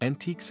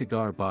Antique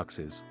Cigar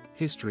Boxes,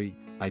 History,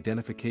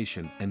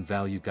 Identification and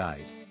Value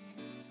Guide.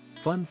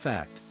 Fun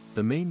fact,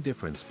 the main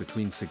difference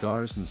between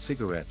cigars and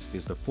cigarettes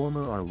is the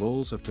former are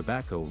rolls of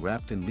tobacco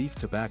wrapped in leaf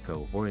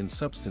tobacco or in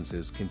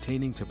substances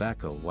containing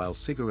tobacco, while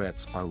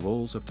cigarettes are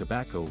rolls of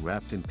tobacco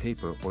wrapped in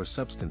paper or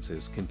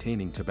substances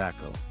containing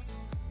tobacco.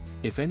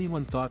 If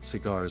anyone thought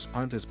cigars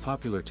aren't as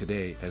popular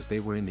today as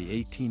they were in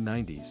the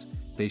 1890s,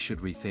 they should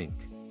rethink.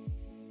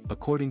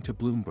 According to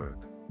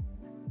Bloomberg.com,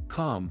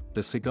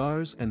 the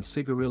cigars and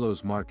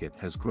cigarillos market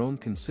has grown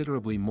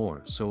considerably more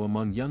so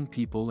among young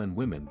people and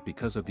women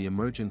because of the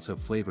emergence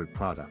of flavored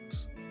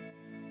products.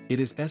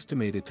 It is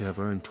estimated to have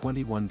earned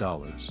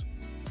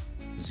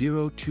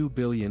 $21.02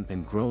 billion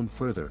and grown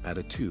further at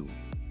a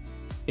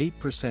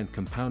 2.8%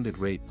 compounded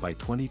rate by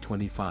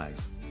 2025.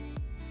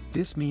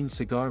 This means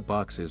cigar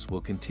boxes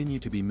will continue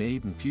to be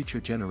made and future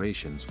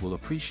generations will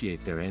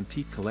appreciate their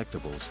antique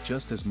collectibles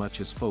just as much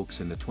as folks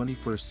in the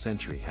 21st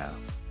century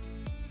have.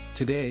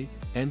 Today,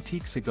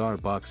 antique cigar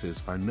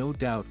boxes are no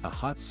doubt a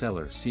hot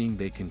seller, seeing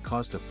they can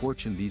cost a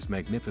fortune. These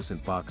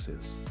magnificent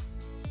boxes.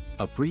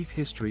 A brief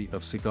history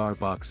of cigar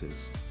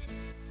boxes.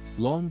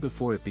 Long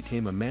before it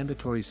became a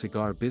mandatory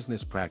cigar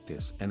business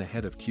practice and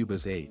ahead of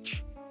Cuba's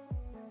H.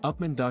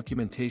 Upmann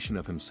documentation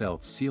of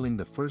himself sealing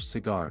the first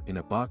cigar in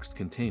a boxed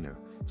container,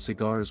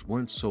 cigars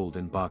weren't sold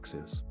in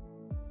boxes.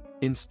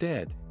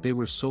 Instead, they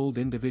were sold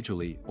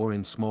individually or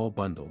in small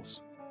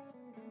bundles.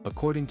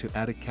 According to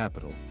Attic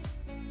Capital,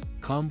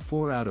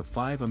 4 out of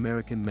 5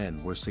 American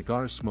men were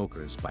cigar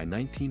smokers by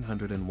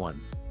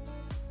 1901.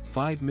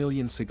 5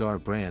 million cigar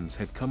brands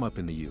had come up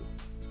in the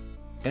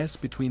U.S.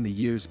 between the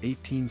years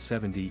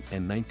 1870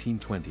 and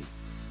 1920.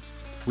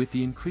 With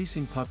the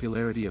increasing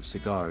popularity of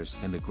cigars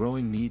and the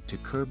growing need to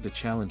curb the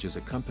challenges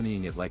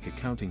accompanying it like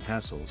accounting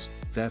hassles,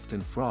 theft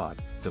and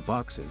fraud, the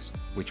boxes,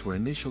 which were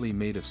initially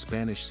made of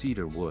Spanish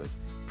cedar wood,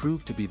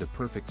 proved to be the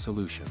perfect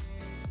solution.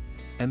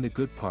 And the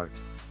good part?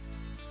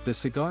 The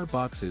cigar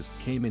boxes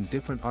came in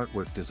different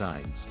artwork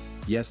designs,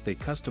 yes, they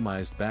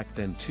customized back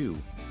then too,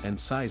 and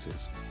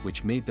sizes,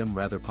 which made them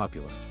rather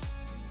popular.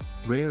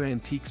 Rare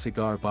antique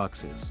cigar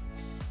boxes.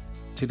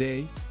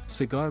 Today,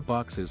 cigar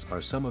boxes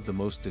are some of the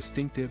most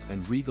distinctive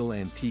and regal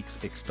antiques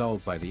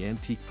extolled by the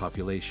antique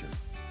population.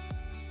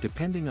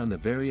 Depending on the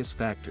various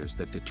factors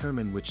that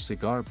determine which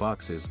cigar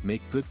boxes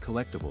make good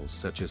collectibles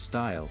such as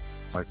style,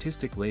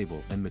 artistic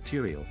label and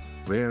material,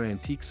 rare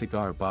antique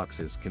cigar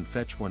boxes can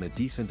fetch one a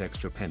decent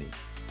extra penny.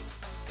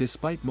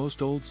 Despite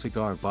most old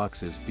cigar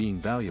boxes being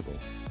valuable,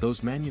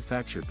 those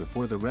manufactured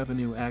before the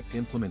Revenue Act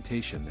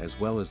implementation as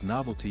well as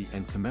novelty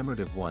and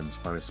commemorative ones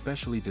are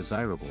especially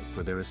desirable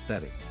for their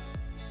aesthetic.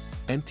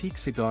 Antique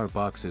cigar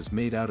boxes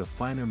made out of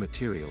finer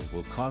material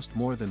will cost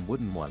more than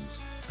wooden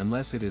ones,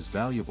 unless it is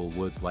valuable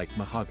wood like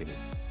mahogany.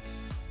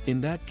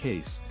 In that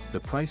case, the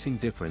pricing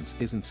difference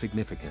isn't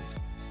significant.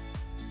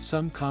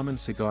 Some common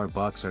cigar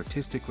box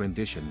artistic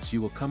renditions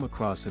you will come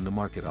across in the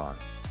market are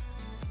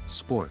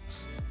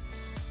sports.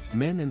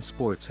 Men and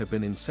sports have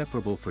been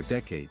inseparable for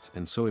decades,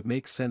 and so it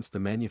makes sense the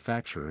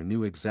manufacturer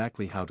knew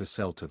exactly how to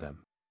sell to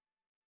them.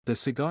 The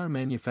cigar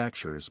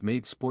manufacturers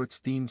made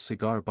sports-themed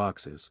cigar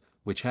boxes,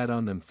 which had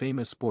on them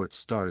famous sports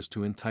stars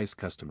to entice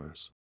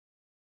customers.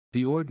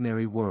 The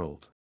ordinary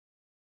world.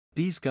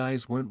 These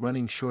guys weren't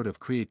running short of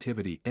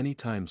creativity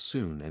anytime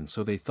soon, and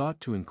so they thought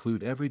to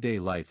include everyday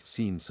life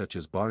scenes such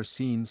as bar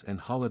scenes and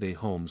holiday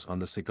homes on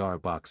the cigar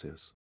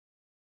boxes.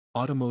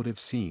 Automotive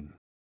scene.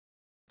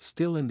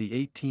 Still in the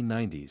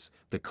 1890s,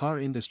 the car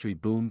industry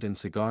boomed and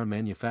cigar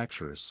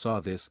manufacturers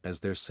saw this as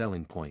their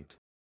selling point.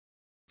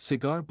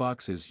 Cigar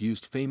boxes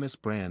used famous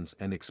brands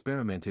and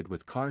experimented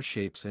with car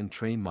shapes and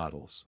train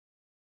models.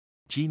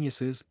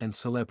 Geniuses and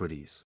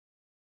celebrities.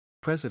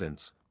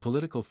 Presidents,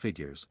 political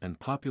figures and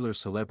popular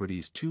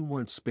celebrities too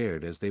weren't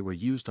spared as they were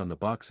used on the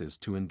boxes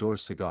to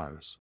endorse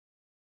cigars.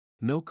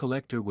 No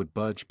collector would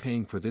budge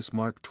paying for this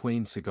Mark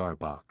Twain cigar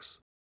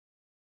box.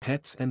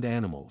 Pets and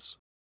animals.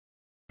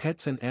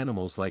 Pets and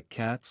animals like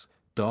cats,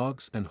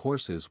 dogs and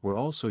horses were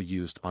also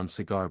used on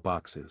cigar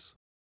boxes.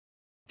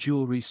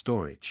 Jewelry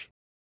storage.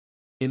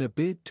 In a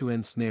bid to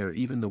ensnare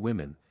even the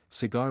women,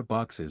 cigar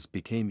boxes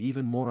became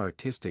even more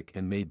artistic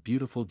and made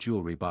beautiful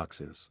jewelry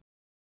boxes.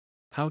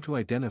 How to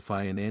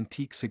identify an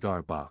antique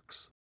cigar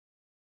box.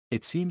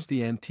 It seems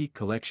the antique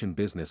collection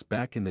business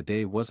back in the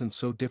day wasn't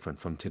so different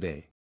from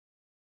today.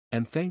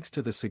 And thanks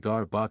to the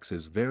cigar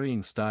boxes'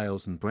 varying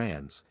styles and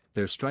brands,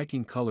 their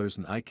striking colors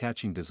and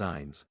eye-catching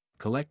designs,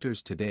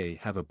 collectors today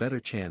have a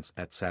better chance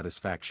at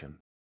satisfaction.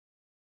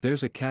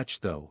 There's a catch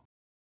though.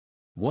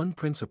 One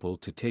principle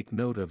to take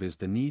note of is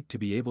the need to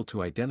be able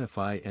to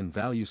identify and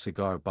value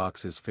cigar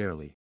boxes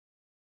fairly.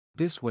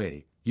 This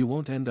way, you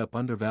won't end up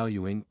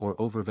undervaluing or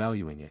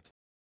overvaluing it.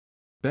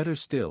 Better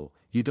still,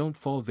 you don't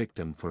fall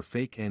victim for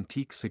fake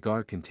antique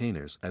cigar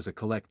containers as a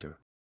collector.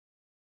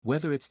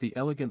 Whether it's the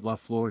elegant La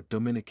Flor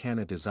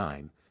Dominicana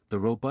design, the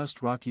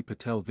robust Rocky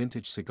Patel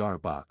vintage cigar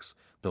box,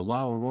 the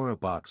La Aurora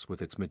box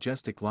with its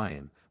majestic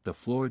lion, the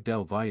Flor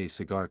del Valle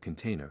cigar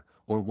container,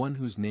 or one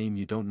whose name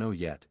you don't know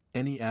yet,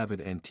 any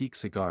avid antique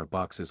cigar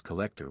boxes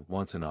collector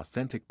wants an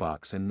authentic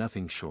box and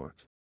nothing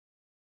short.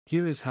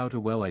 Here is how to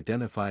well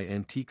identify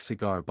antique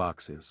cigar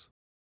boxes.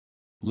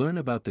 Learn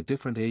about the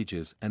different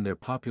ages and their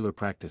popular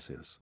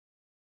practices.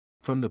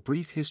 From the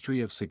brief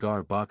history of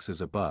cigar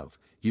boxes above,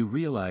 you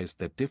realize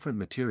that different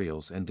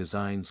materials and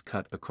designs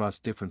cut across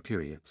different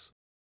periods.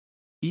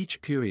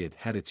 Each period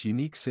had its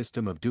unique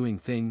system of doing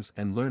things,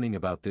 and learning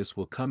about this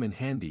will come in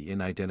handy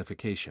in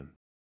identification.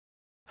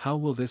 How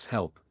will this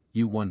help,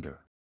 you wonder?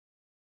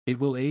 It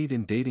will aid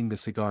in dating the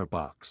cigar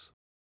box.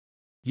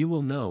 You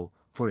will know,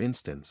 for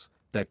instance,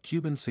 that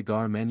Cuban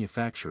cigar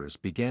manufacturers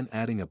began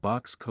adding a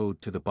box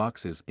code to the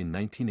boxes in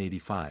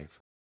 1985.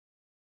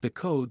 The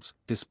codes,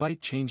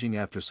 despite changing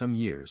after some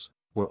years,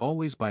 were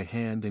always by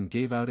hand and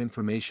gave out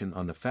information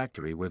on the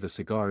factory where the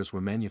cigars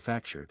were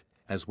manufactured,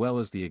 as well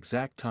as the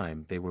exact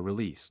time they were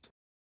released.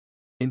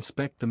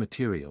 Inspect the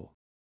material.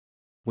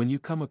 When you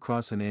come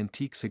across an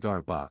antique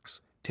cigar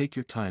box, take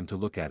your time to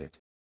look at it.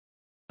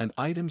 An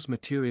item's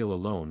material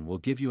alone will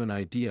give you an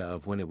idea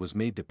of when it was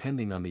made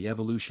depending on the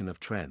evolution of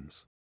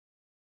trends.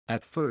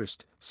 At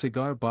first,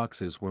 cigar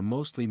boxes were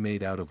mostly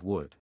made out of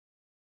wood.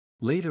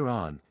 Later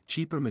on,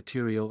 cheaper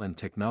material and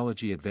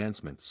technology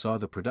advancement saw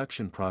the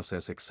production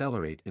process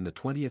accelerate in the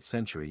 20th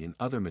century, and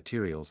other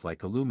materials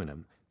like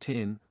aluminum,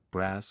 tin,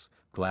 brass,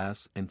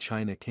 glass and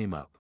china came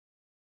up.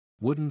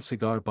 Wooden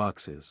cigar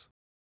boxes.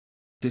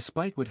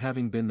 Despite wood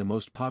having been the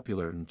most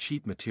popular and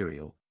cheap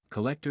material,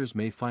 collectors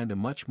may find a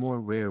much more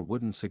rare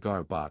wooden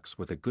cigar box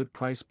with a good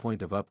price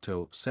point of up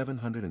to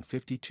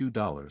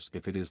 $752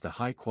 if it is the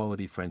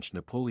high-quality French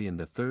Napoleon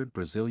III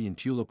Brazilian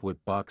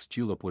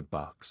tulipwood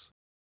box.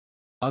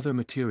 Other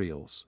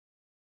materials.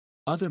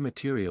 Other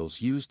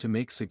materials used to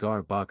make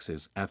cigar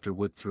boxes after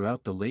wood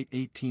throughout the late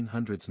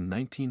 1800s and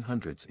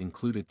 1900s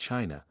included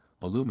china,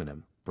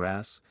 aluminum,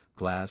 brass,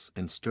 glass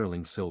and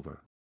sterling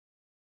silver.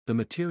 The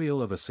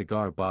material of a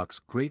cigar box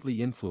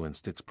greatly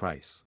influenced its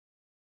price.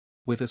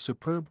 With a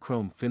superb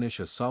chrome finish,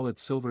 a solid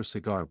silver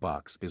cigar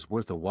box is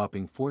worth a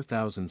whopping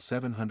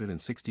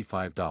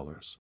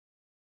 $4,765.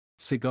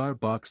 Cigar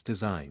box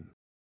design.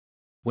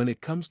 When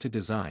it comes to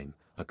design,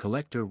 a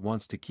collector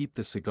wants to keep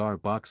the cigar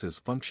box's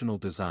functional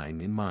design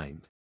in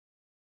mind.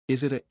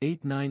 Is it a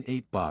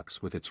 898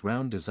 box with its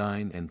round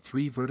design and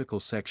 3 vertical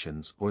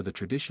sections, or the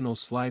traditional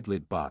slide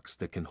lid box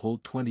that can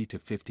hold 20 to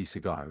 50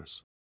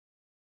 cigars?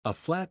 A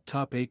flat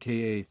top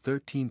aka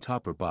 13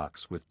 topper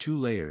box with 2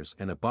 layers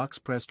and a box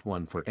pressed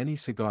one for any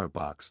cigar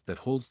box that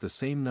holds the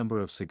same number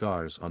of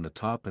cigars on the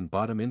top and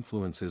bottom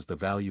influences the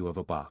value of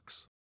a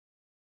box.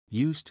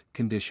 Used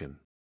condition.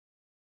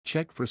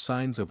 Check for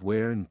signs of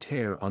wear and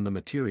tear on the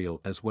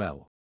material as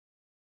well.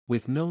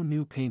 With no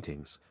new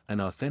paintings, an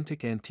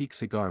authentic antique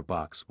cigar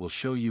box will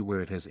show you where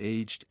it has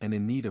aged and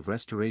in need of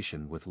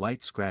restoration with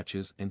light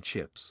scratches and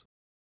chips.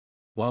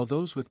 While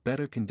those with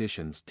better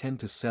conditions tend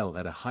to sell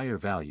at a higher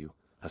value,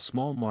 a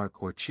small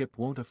mark or chip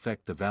won't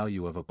affect the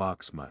value of a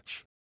box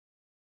much.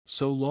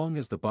 So long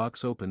as the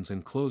box opens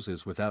and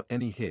closes without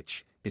any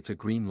hitch, it's a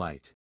green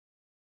light.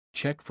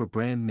 Check for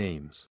brand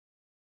names.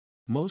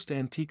 Most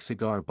antique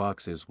cigar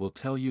boxes will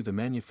tell you the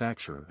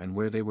manufacturer and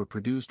where they were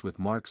produced with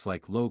marks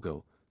like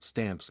logo,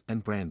 stamps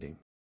and branding.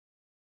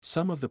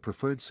 Some of the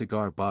preferred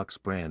cigar box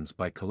brands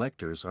by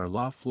collectors are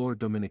La Flor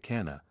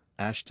Dominicana,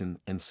 Ashton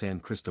and San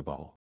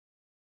Cristobal.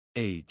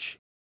 Age.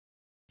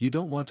 You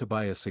don't want to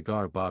buy a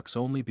cigar box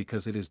only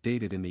because it is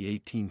dated in the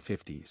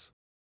 1850s.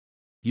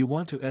 You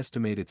want to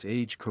estimate its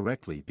age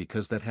correctly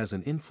because that has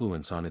an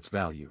influence on its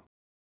value.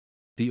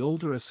 The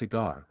older a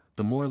cigar,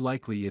 the more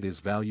likely it is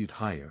valued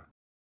higher.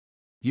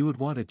 You would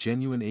want a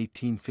genuine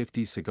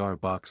 1850s cigar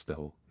box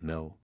though,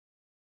 no.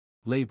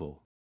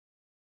 Label.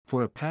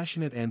 For a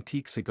passionate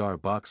antique cigar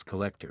box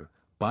collector,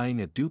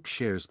 buying a dupe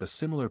shares a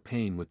similar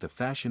pain with the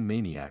fashion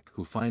maniac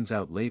who finds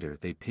out later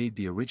they paid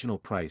the original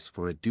price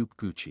for a dupe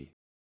Gucci.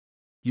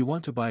 You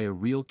want to buy a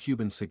real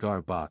Cuban cigar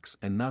box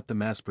and not the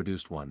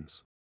mass-produced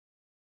ones.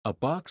 A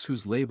box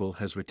whose label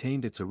has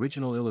retained its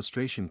original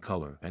illustration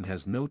color and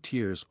has no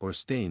tears or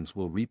stains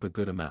will reap a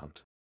good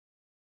amount.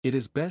 It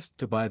is best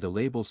to buy the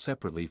label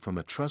separately from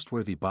a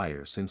trustworthy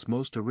buyer since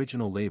most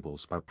original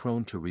labels are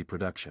prone to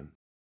reproduction.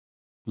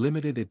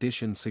 Limited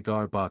edition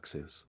cigar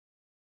boxes.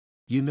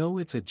 You know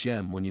it's a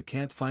gem when you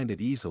can't find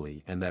it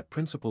easily, and that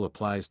principle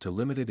applies to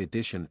limited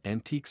edition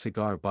antique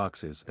cigar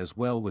boxes as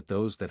well, with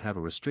those that have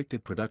a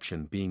restricted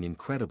production being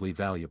incredibly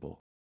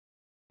valuable.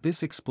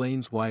 This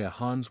explains why a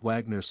Hans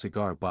Wagner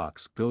cigar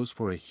box goes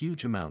for a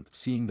huge amount,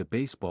 seeing the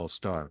baseball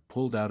star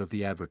pulled out of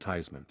the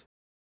advertisement.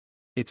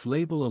 Its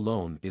label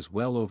alone is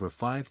well over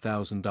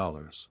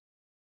 $5,000.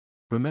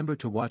 Remember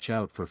to watch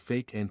out for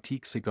fake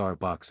antique cigar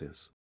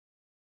boxes.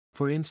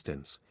 For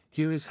instance,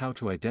 here is how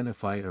to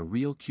identify a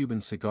real Cuban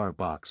cigar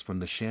box from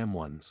the sham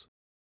ones.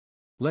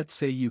 Let's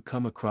say you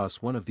come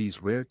across one of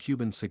these rare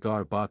Cuban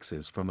cigar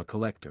boxes from a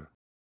collector.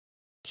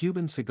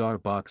 Cuban cigar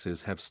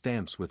boxes have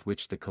stamps with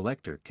which the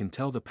collector can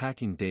tell the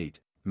packing date,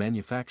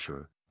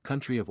 manufacturer,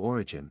 country of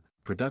origin,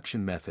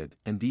 production method,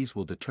 and these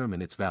will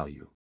determine its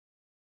value.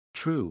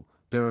 True,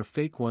 There are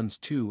fake ones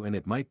too, and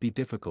it might be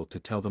difficult to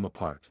tell them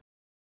apart.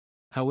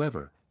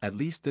 However, at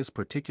least this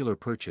particular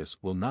purchase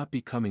will not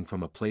be coming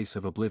from a place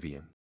of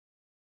oblivion.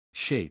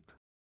 Shape.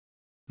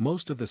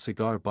 Most of the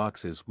cigar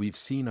boxes we've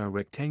seen are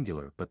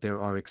rectangular, but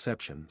there are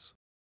exceptions.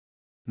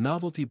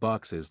 Novelty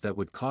boxes that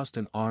would cost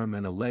an arm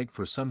and a leg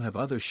for some have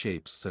other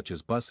shapes, such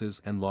as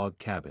buses and log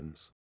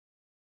cabins.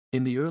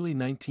 In the early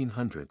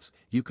 1900s,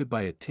 you could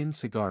buy a tin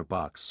cigar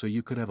box so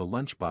you could have a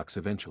lunchbox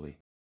eventually.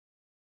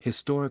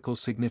 Historical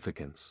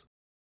significance.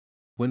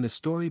 When the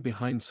story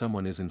behind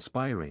someone is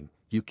inspiring,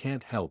 you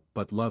can't help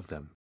but love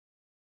them.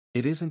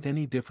 It isn't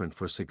any different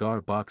for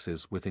cigar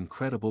boxes with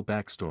incredible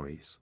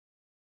backstories.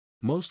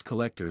 Most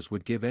collectors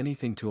would give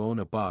anything to own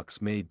a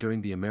box made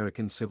during the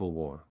American Civil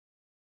War.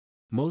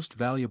 Most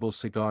valuable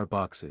cigar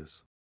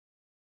boxes.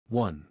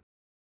 1.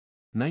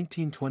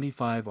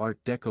 1925 Art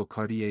Deco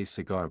Cartier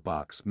cigar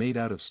box made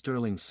out of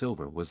sterling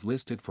silver was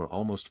listed for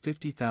almost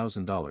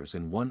 $50,000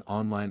 in one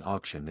online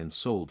auction and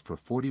sold for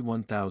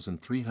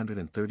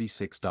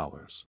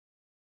 $41,336.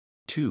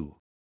 2.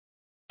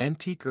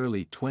 Antique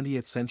early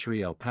 20th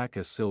century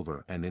alpaca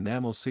silver and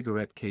enamel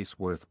cigarette case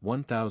worth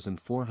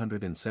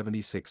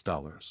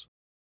 $1,476.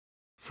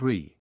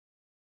 3.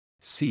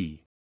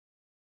 C.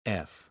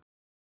 F.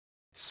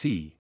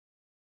 C.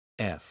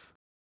 F.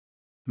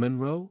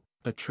 Monroe,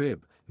 a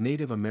Trib,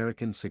 Native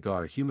American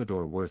cigar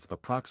humidor worth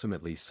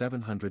approximately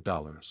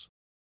 $700.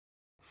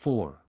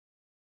 4.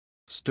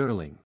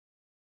 Sterling.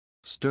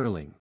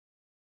 Sterling.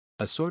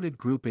 Assorted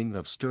grouping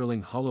of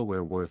sterling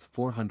hollowware worth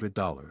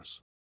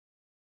 $400.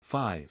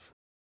 5.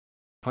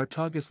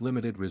 Partagas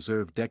Limited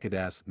Reserve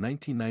Decadas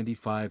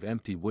 1995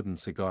 Empty Wooden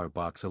Cigar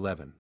Box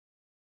 11.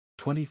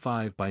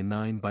 25 by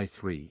 9 by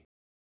 3.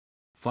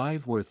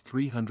 5 worth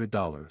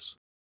 $300.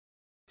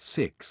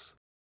 6.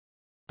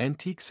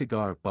 Antique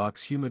Cigar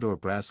Box Humidor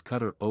Brass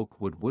Cutter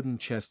Oak Wood Wooden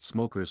Chest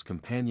Smoker's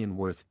Companion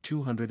worth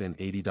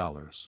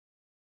 $280.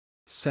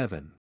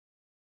 7.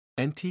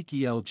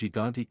 Antique El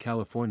Gigante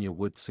California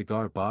Wood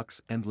Cigar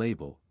Box and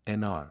Label,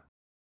 NR.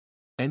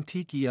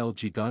 Antique El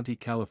Gigante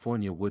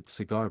California Wood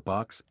Cigar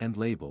Box and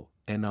Label,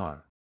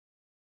 NR.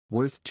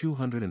 Worth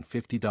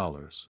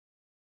 $250.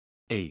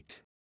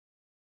 8.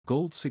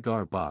 Gold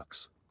Cigar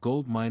Box,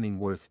 Gold Mining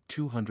worth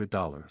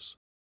 $200.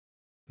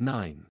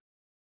 9.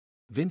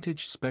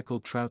 Vintage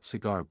Speckled Trout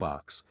Cigar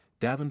Box,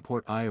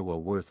 Davenport, Iowa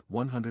worth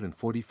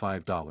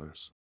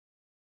 $145.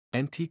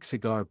 Antique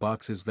Cigar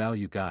Boxes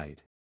Value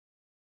Guide.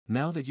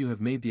 Now that you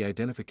have made the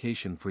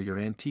identification for your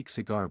antique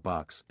cigar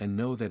box and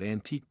know that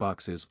antique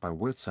boxes are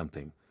worth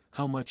something,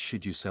 how much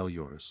should you sell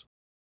yours?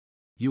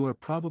 You are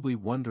probably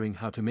wondering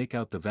how to make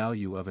out the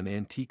value of an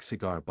antique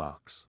cigar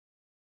box.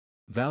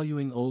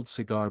 Valuing old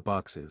cigar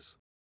boxes.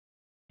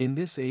 In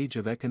this age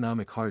of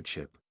economic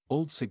hardship,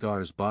 old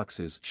cigars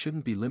boxes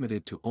shouldn't be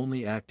limited to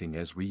only acting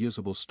as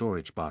reusable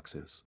storage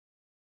boxes.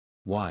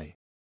 Why?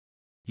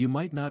 You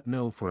might not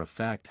know for a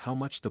fact how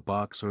much the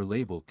box or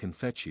label can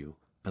fetch you,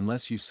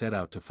 unless you set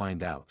out to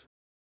find out.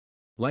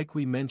 Like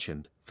we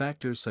mentioned,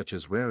 factors such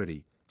as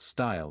rarity,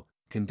 style,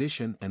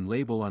 condition and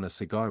label on a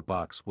cigar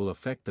box will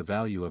affect the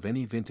value of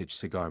any vintage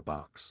cigar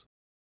box.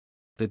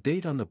 The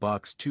date on the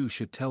box too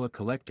should tell a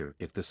collector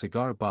if the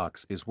cigar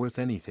box is worth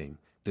anything,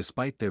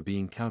 despite there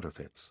being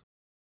counterfeits.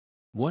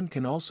 One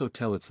can also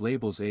tell its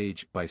label's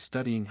age by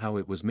studying how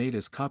it was made,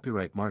 as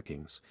copyright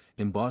markings,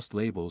 embossed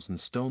labels and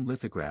stone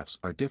lithographs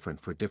are different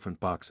for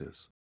different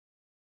boxes.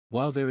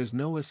 While there is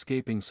no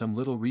escaping some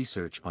little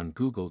research on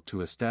Google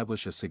to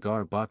establish a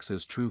cigar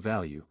box's true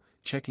value,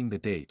 checking the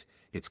date,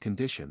 its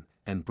condition,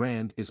 and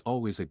brand is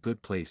always a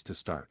good place to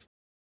start.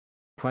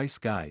 Price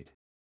Guide.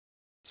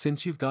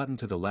 Since you've gotten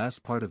to the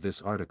last part of this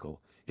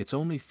article, it's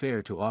only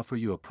fair to offer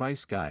you a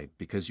price guide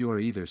because you are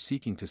either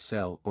seeking to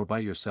sell or buy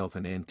yourself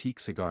an antique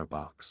cigar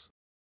box.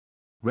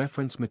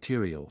 Reference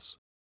materials.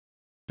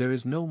 There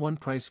is no one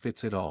price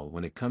fits it all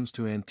when it comes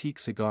to antique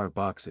cigar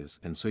boxes,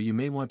 and so you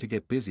may want to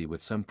get busy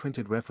with some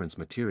printed reference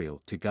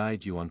material to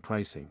guide you on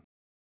pricing.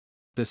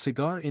 The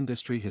cigar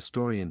industry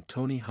historian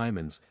Tony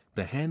Hyman's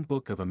The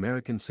Handbook of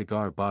American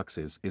Cigar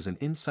Boxes is an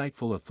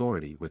insightful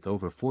authority with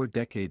over 4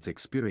 decades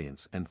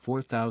experience and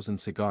 4,000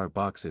 cigar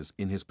boxes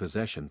in his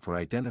possession for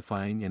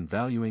identifying and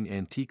valuing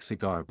antique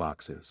cigar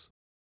boxes.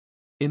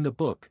 In the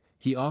book,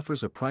 he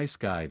offers a price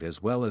guide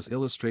as well as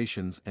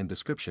illustrations and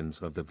descriptions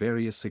of the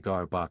various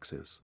cigar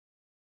boxes.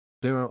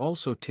 There are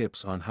also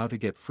tips on how to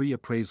get free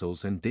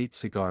appraisals and date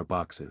cigar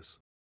boxes.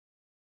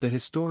 The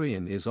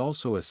historian is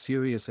also a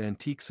serious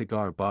antique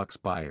cigar box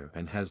buyer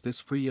and has this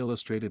free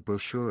illustrated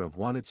brochure of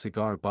wanted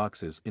cigar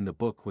boxes in the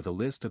book with a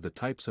list of the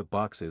types of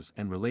boxes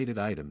and related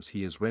items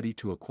he is ready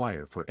to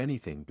acquire for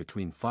anything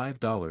between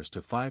 $5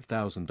 to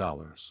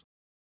 $5,000.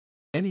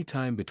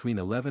 Anytime between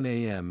 11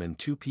 a.m. and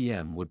 2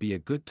 p.m. would be a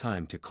good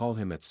time to call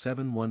him at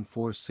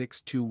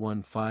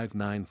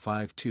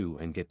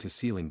 714-621-5952 and get to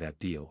sealing that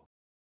deal.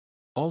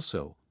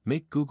 Also,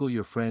 make Google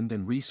your friend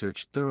and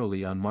research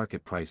thoroughly on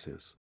market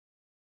prices.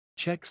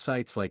 Check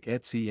sites like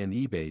Etsy and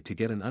eBay to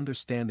get an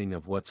understanding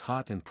of what's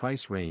hot and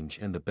price range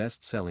and the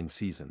best-selling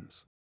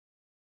seasons.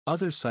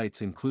 Other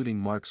sites including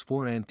Marks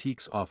for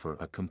Antiques offer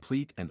a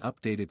complete and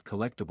updated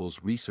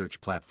collectibles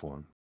research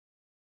platform.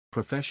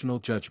 Professional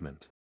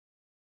judgment.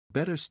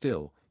 Better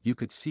still, you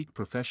could seek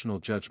professional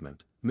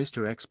judgment,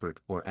 Mr. Expert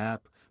or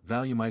app,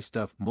 Value My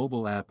Stuff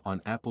mobile app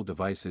on Apple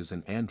devices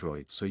and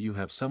Android, so you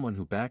have someone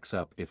who backs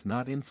up if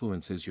not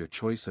influences your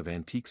choice of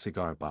antique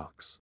cigar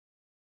box.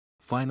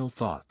 Final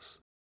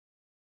thoughts.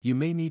 You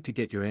may need to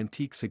get your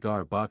antique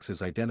cigar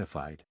boxes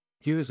identified.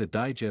 Here is a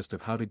digest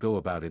of how to go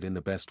about it in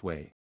the best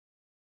way.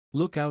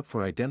 Look out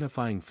for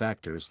identifying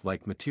factors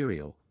like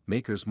material,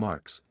 maker's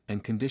marks,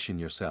 and condition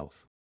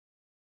yourself.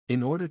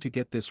 In order to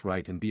get this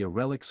right and be a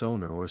relic's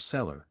owner or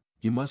seller,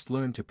 you must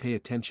learn to pay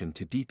attention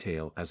to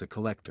detail as a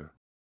collector.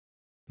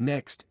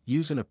 Next,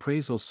 use an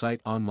appraisal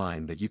site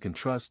online that you can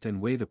trust and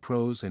weigh the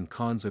pros and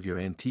cons of your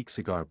antique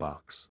cigar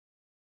box.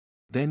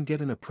 Then get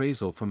an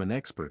appraisal from an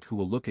expert who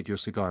will look at your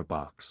cigar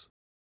box.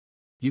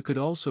 You could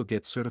also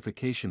get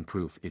certification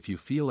proof if you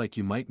feel like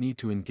you might need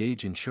to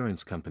engage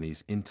insurance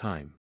companies in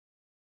time.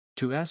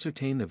 To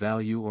ascertain the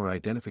value or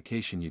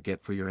identification you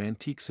get for your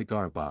antique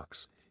cigar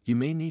box, you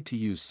may need to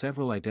use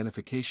several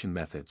identification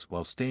methods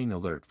while staying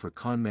alert for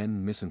conmen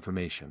and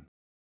misinformation.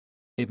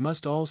 It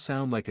must all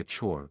sound like a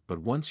chore, but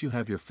once you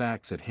have your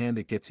facts at hand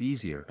it gets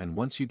easier, and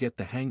once you get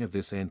the hang of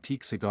this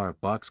antique cigar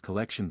box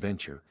collection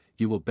venture,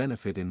 you will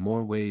benefit in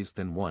more ways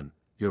than one.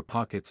 Your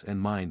pockets and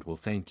mind will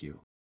thank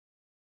you.